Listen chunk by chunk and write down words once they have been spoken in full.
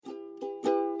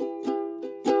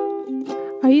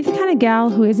Are you the kind of gal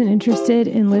who isn't interested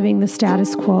in living the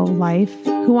status quo life,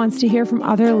 who wants to hear from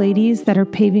other ladies that are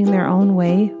paving their own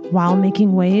way while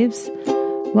making waves?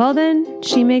 Well then,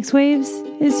 She Makes Waves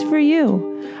is for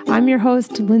you. I'm your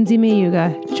host, Lindsay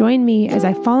Mayuga. Join me as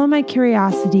I follow my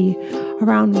curiosity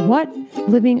around what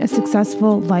living a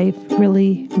successful life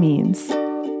really means.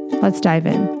 Let's dive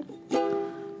in.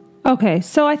 Okay,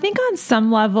 so I think on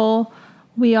some level,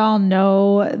 we all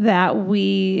know that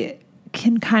we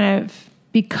can kind of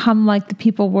become like the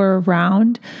people we're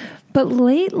around. But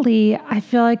lately, I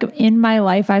feel like in my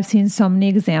life, I've seen so many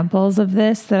examples of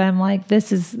this that I'm like, this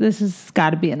has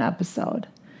got to be an episode.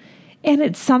 And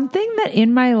it's something that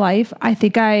in my life, I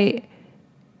think I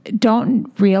don't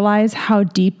realize how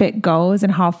deep it goes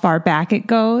and how far back it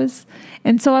goes.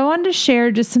 And so I wanted to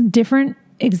share just some different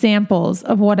examples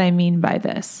of what I mean by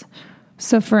this.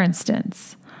 So for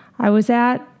instance, I was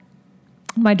at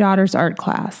my daughter's art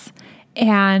class,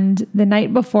 and the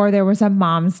night before there was a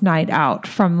mom's night out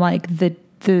from like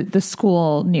the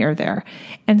school near there.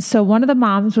 And so one of the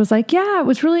moms was like, yeah, it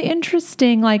was really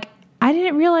interesting. Like, I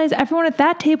didn't realize everyone at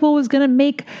that table was going to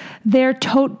make their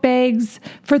tote bags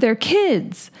for their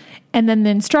kids. And then the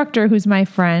instructor, who's my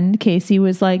friend, Casey,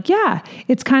 was like, yeah,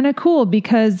 it's kind of cool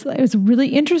because it was really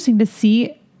interesting to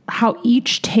see how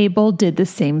each table did the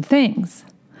same things.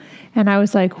 And I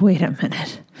was like, wait a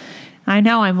minute. I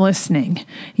know I'm listening.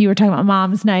 You were talking about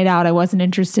mom's night out. I wasn't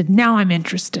interested. Now I'm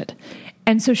interested.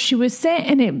 And so she was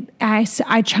saying, and I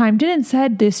chimed in and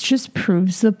said, this just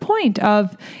proves the point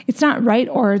of it's not right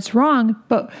or it's wrong,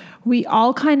 but we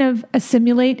all kind of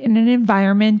assimilate in an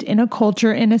environment, in a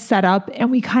culture, in a setup, and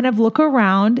we kind of look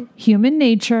around, human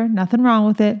nature, nothing wrong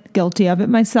with it, guilty of it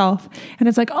myself. And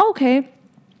it's like, okay,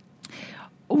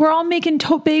 we're all making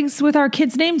tote bags with our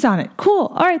kids' names on it. Cool.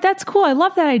 All right, that's cool. I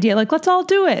love that idea. Like, let's all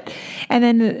do it. And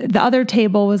then the other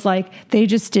table was like, they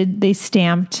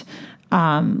stamped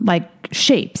like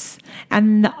shapes.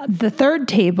 And the third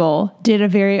table did a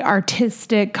very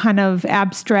artistic kind of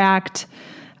abstract,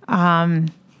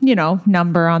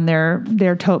 number on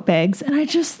their tote bags. And I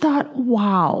just thought,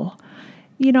 wow,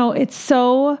 it's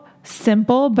so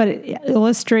simple, but it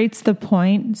illustrates the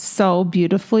point so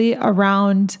beautifully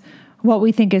around what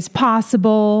we think is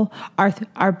possible,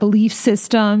 our belief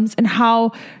systems, and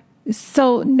how.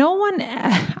 So no one,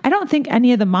 I don't think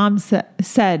any of the moms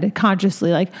said consciously,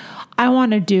 like, I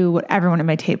want to do what everyone at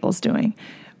my table is doing.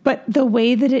 But the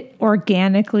way that it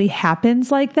organically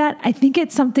happens like that, I think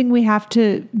it's something we have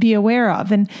to be aware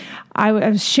of. And I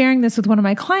was sharing this with one of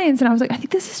my clients, and I was like, I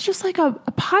think this is just like a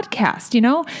podcast,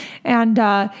 And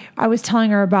I was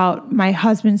telling her about my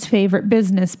husband's favorite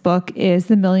business book is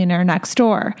The Millionaire Next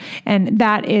Door. And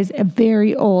that is a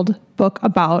very old book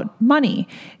about money.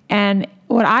 And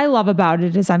what I love about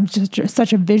it is I'm just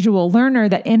such a visual learner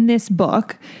that in this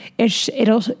book,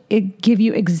 it'll give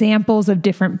you examples of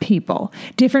different people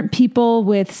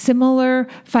with similar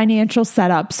financial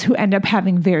setups who end up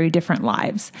having very different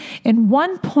lives. And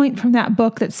one point from that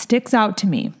book that sticks out to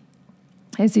me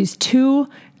is these two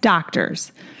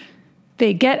doctors.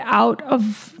 They get out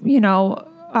of,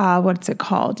 what's it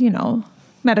called?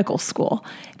 Medical school.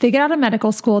 They get out of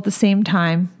medical school at the same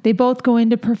time. They both go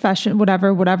into profession,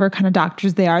 whatever kind of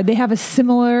doctors they are. They have a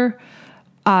similar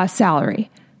salary.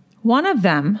 One of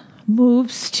them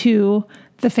moves to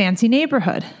the fancy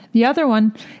neighborhood. The other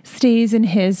one stays in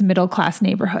his middle-class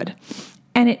neighborhood.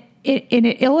 And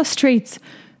it illustrates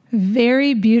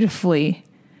very beautifully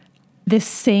this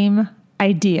same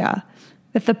idea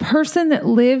that the person that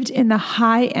lived in the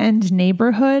high-end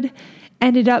neighborhood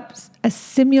ended up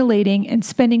assimilating and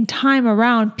spending time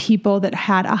around people that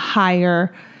had a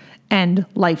higher end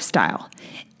lifestyle.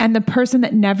 And the person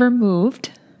that never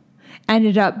moved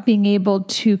ended up being able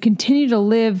to continue to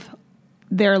live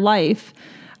their life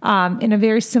in a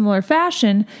very similar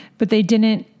fashion, but they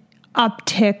didn't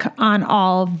uptick on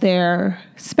all their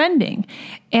spending.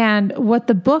 And what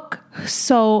the book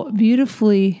so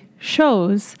beautifully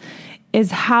shows is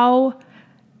how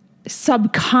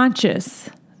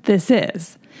subconscious this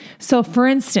is. So for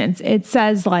instance, it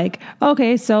says like,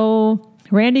 okay, so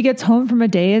Randy gets home from a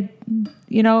day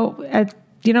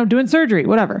doing surgery,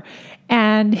 whatever.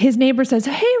 And his neighbor says,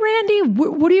 hey, Randy,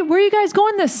 where are you guys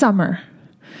going this summer?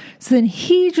 So then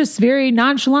he just very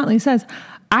nonchalantly says,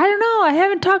 I don't know. I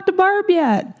haven't talked to Barb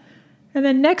yet. And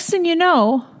then next thing you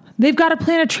know, they've got to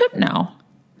plan a trip now.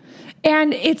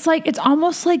 And it's like, it's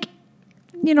almost like,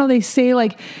 they say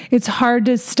like, it's hard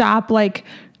to stop like,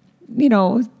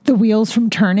 the wheels from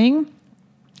turning.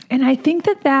 And I think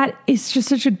that is just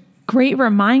such a great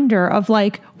reminder of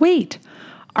like, wait,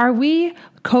 Are we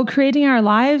co-creating our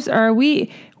lives, or are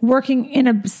we working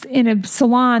in a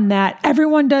salon that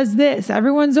everyone does this,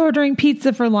 everyone's ordering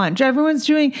pizza for lunch, everyone's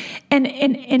doing,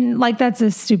 and like, that's a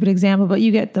stupid example, but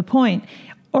you get the point.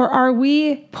 Or are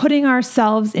we putting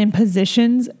ourselves in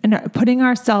positions and putting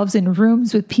ourselves in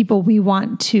rooms with people we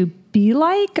want to be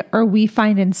like, or we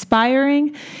find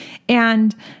inspiring?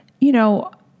 And, you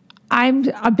know, I'm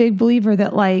a big believer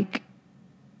that, like,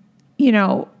 you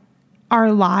know,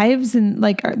 our lives and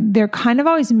like they're kind of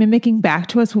always mimicking back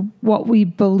to us what we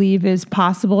believe is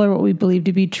possible or what we believe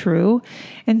to be true.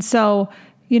 And so,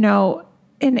 you know,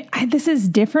 and this is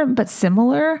different but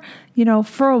similar. You know,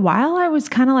 for a while I was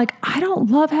kind of like, I don't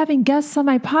love having guests on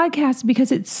my podcast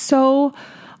because it's so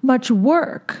much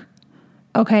work.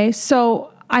 Okay.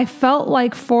 So I felt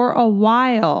like for a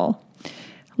while,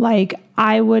 like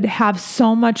I would have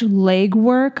so much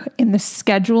legwork in the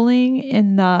scheduling,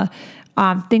 in the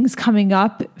things coming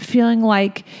up, feeling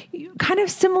like kind of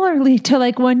similarly to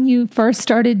like when you first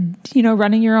started, you know,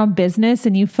 running your own business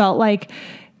and you felt like,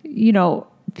 you know,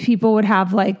 people would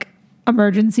have like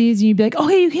emergencies and you'd be like, oh,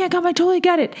 hey, you can't come. I totally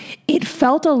get it. It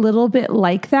felt a little bit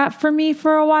like that for me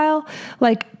for a while.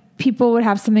 Like people would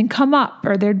have something come up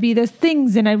or there'd be these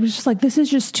things. And I was just like, this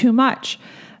is just too much.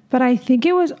 But I think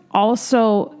it was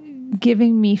also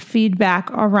giving me feedback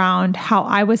around how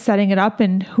I was setting it up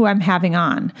and who I'm having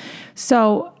on.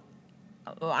 So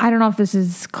I don't know if this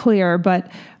is clear,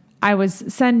 but I was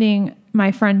sending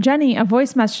my friend Jenny a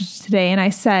voice message today and I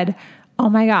said, oh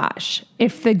my gosh,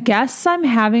 if the guests I'm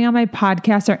having on my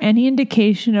podcast are any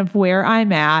indication of where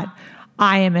I'm at,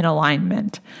 I am in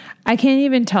alignment. I can't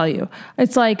even tell you.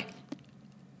 It's like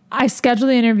I schedule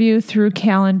the interview through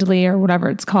Calendly or whatever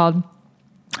it's called.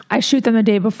 I shoot them the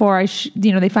day before.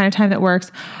 They find a time that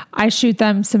works. I shoot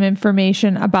them some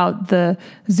information about the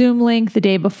Zoom link the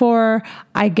day before.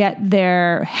 I get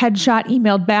their headshot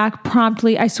emailed back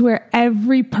promptly. I swear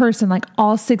every person, like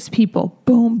all 6 people,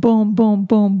 boom, boom, boom,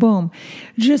 boom, boom,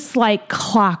 just like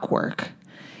clockwork.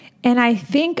 And I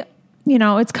think, you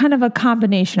know, it's kind of a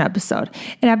combination episode,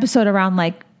 an episode around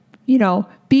like, you know,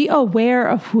 be aware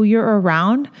of who you're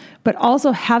around, but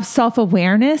also have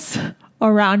self-awareness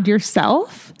around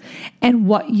yourself and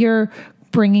what you're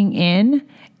bringing in.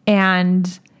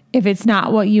 And if it's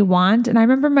not what you want. And I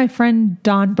remember my friend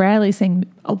Dawn Bradley saying,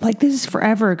 oh, like this is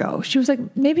forever ago. She was like,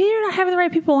 maybe you're not having the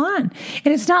right people on.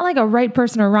 And it's not like a right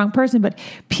person or a wrong person, but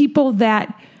people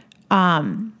that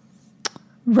run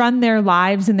their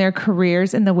lives and their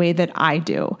careers in the way that I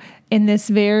do, in this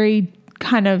very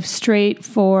kind of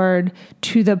straightforward,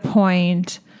 to the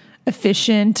point,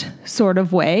 efficient sort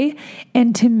of way.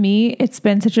 And to me, it's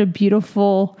been such a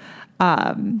beautiful,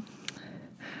 I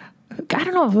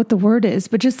don't know what the word is,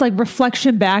 but just like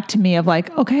reflection back to me of like,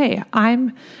 okay,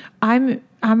 I'm on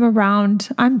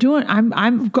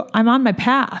my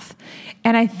path.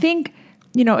 And I think,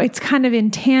 you know, it's kind of in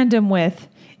tandem with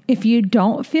if you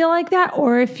don't feel like that,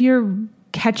 or if you're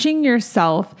catching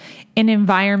yourself in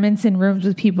environments and rooms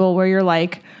with people where you're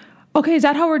like, okay, is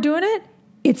that how we're doing it?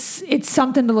 It's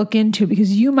something to look into,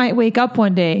 because you might wake up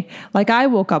one day, like I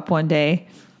woke up one day,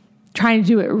 trying to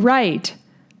do it right,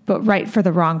 but right for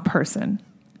the wrong person,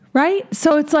 right?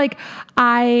 So it's like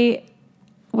I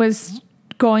was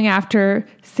going after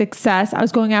success. I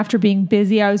was going after being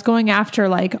busy. I was going after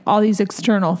like all these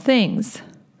external things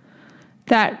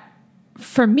that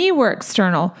for me were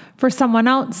external. For someone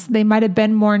else, they might have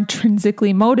been more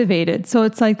intrinsically motivated. So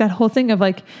it's like that whole thing of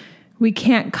like, we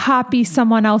can't copy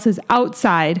someone else's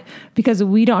outside because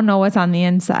we don't know what's on the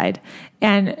inside.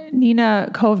 And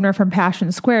Nina Kovner from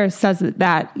Passion Square says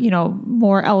that, you know,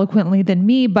 more eloquently than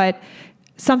me, but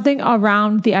something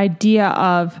around the idea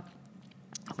of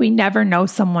we never know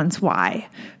someone's why.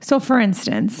 So for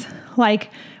instance,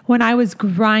 like when I was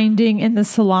grinding in the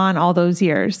salon all those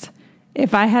years,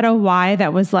 if I had a why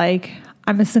that was like,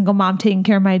 I'm a single mom taking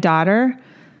care of my daughter,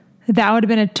 that would have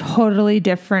been a totally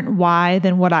different why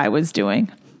than what I was doing.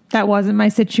 That wasn't my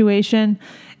situation.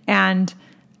 And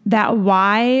that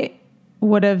why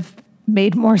would have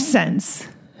made more sense,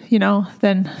 you know,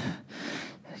 than,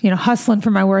 you know, hustling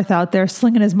for my worth out there,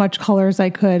 slinging as much color as I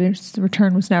could. The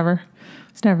return was never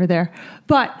there.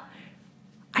 But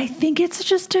I think it's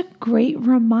just a great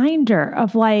reminder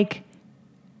of like,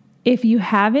 if you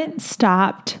haven't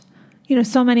stopped, you know,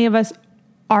 so many of us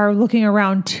are looking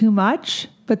around too much,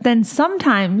 but then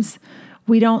sometimes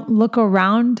we don't look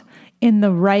around in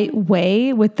the right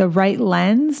way with the right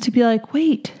lens to be like,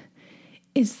 wait,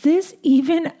 is this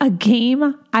even a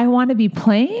game I want to be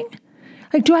playing?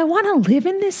 Like, do I want to live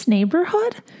in this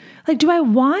neighborhood? Like, do I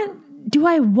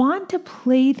want to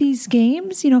play these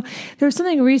games? You know, there was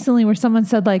something recently where someone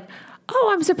said like, oh,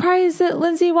 I'm surprised that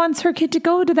Lindsay wants her kid to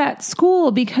go to that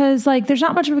school because like there's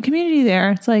not much of a community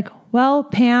there. It's like, well,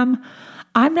 Pam,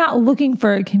 I'm not looking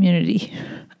for a community.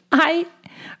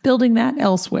 Building that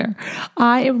elsewhere.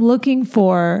 I am looking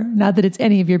for, not that it's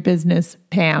any of your business,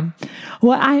 Pam,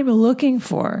 what I am looking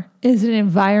for is an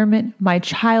environment my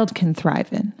child can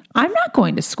thrive in. I'm not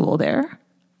going to school there.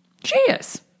 She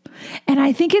is. And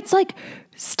I think it's like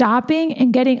stopping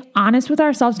and getting honest with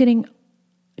ourselves, getting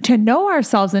to know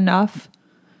ourselves enough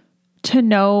to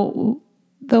know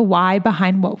the why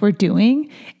behind what we're doing.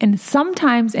 And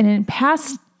sometimes, and in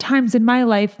past times in my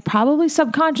life, probably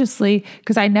subconsciously,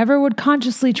 because I never would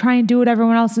consciously try and do what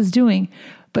everyone else is doing,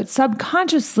 but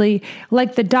subconsciously,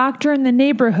 like the doctor in the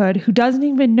neighborhood who doesn't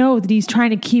even know that he's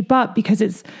trying to keep up because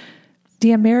it's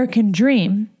the American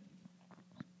dream.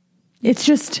 It's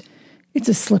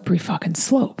a slippery fucking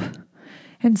slope.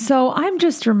 And so I'm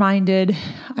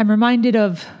reminded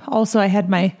of also I had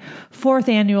my 4th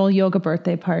annual yoga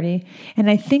birthday party. And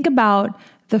I think about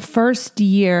the first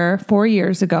year, 4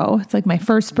 years ago, it's like my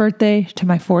first birthday to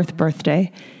my 4th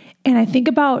birthday. And I think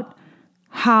about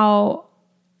how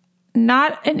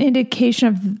not an indication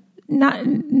of,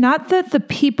 not that the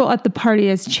people at the party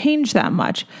has changed that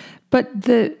much, but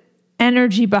the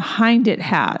energy behind it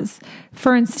has.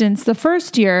 For instance, the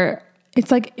first year,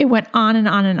 it's like it went on and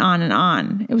on and on and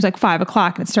on. It was like 5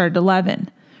 o'clock and it started at 11.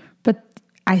 But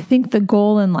I think the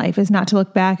goal in life is not to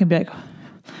look back and be like,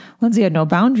 Lindsay had no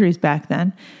boundaries back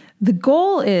then. The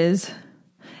goal is,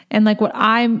 and like what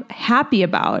I'm happy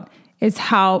about is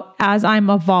how as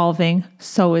I'm evolving,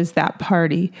 so is that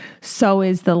party. So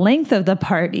is the length of the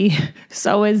party.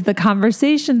 So is the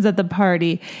conversations at the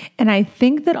party. And I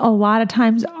think that a lot of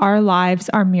times our lives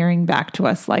are mirroring back to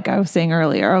us, like I was saying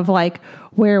earlier, of like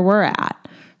where we're at.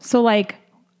 So like,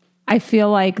 I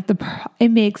feel like it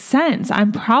makes sense.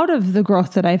 I'm proud of the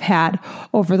growth that I've had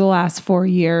over the last 4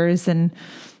 years and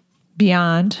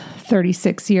beyond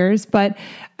 36 years. But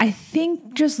I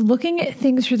think just looking at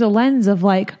things through the lens of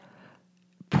like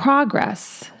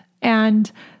progress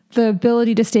and the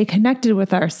ability to stay connected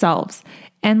with ourselves.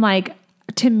 And like,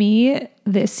 to me,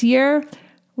 this year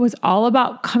was all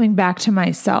about coming back to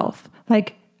myself.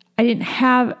 Like, I didn't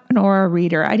have an aura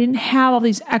reader. I didn't have all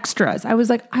these extras. I was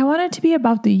like, I want it to be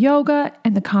about the yoga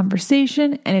and the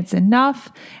conversation, and it's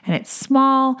enough and it's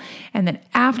small. And then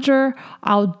after,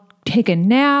 I'll take a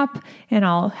nap and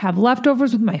I'll have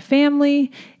leftovers with my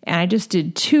family. And I just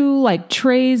did 2 like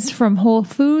trays from Whole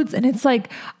Foods. And it's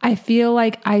like, I feel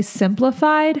like I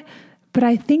simplified, but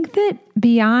I think that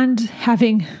beyond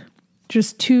having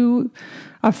just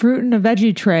a fruit and a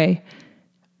veggie tray,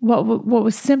 what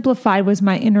was simplified was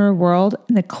my inner world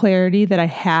and the clarity that I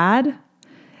had,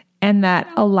 and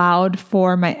that allowed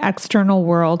for my external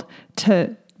world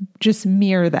to just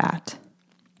mirror that.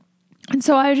 And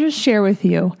so I just share with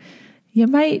you, you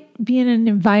might be in an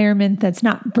environment that's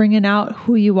not bringing out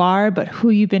who you are, but who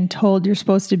you've been told you're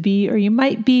supposed to be. Or you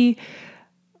might be,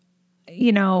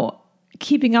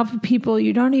 keeping up with people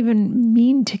you don't even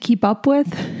mean to keep up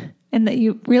with. And that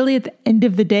you really, at the end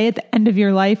of the day, at the end of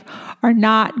your life, are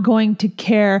not going to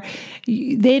care.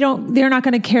 They're not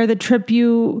going to care the trip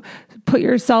you put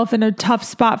yourself in a tough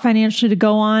spot financially to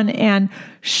go on. And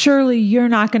surely you're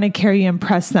not going to care you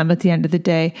impress them at the end of the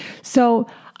day. So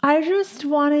I just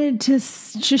wanted to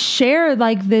just share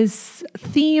like this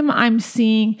theme I'm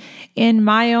seeing in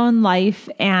my own life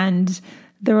and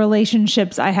the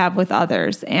relationships I have with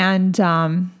others. And,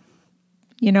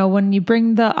 when you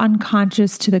bring the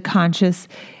unconscious to the conscious,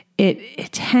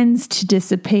 it tends to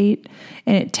dissipate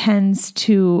and it tends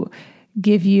to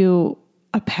give you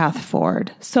a path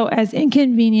forward. So as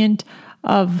inconvenient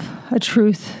of a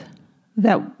truth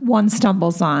that one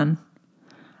stumbles on,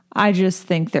 I just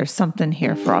think there's something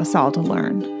here for us all to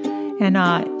learn.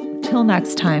 And till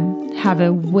next time, have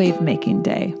a wave-making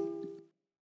day.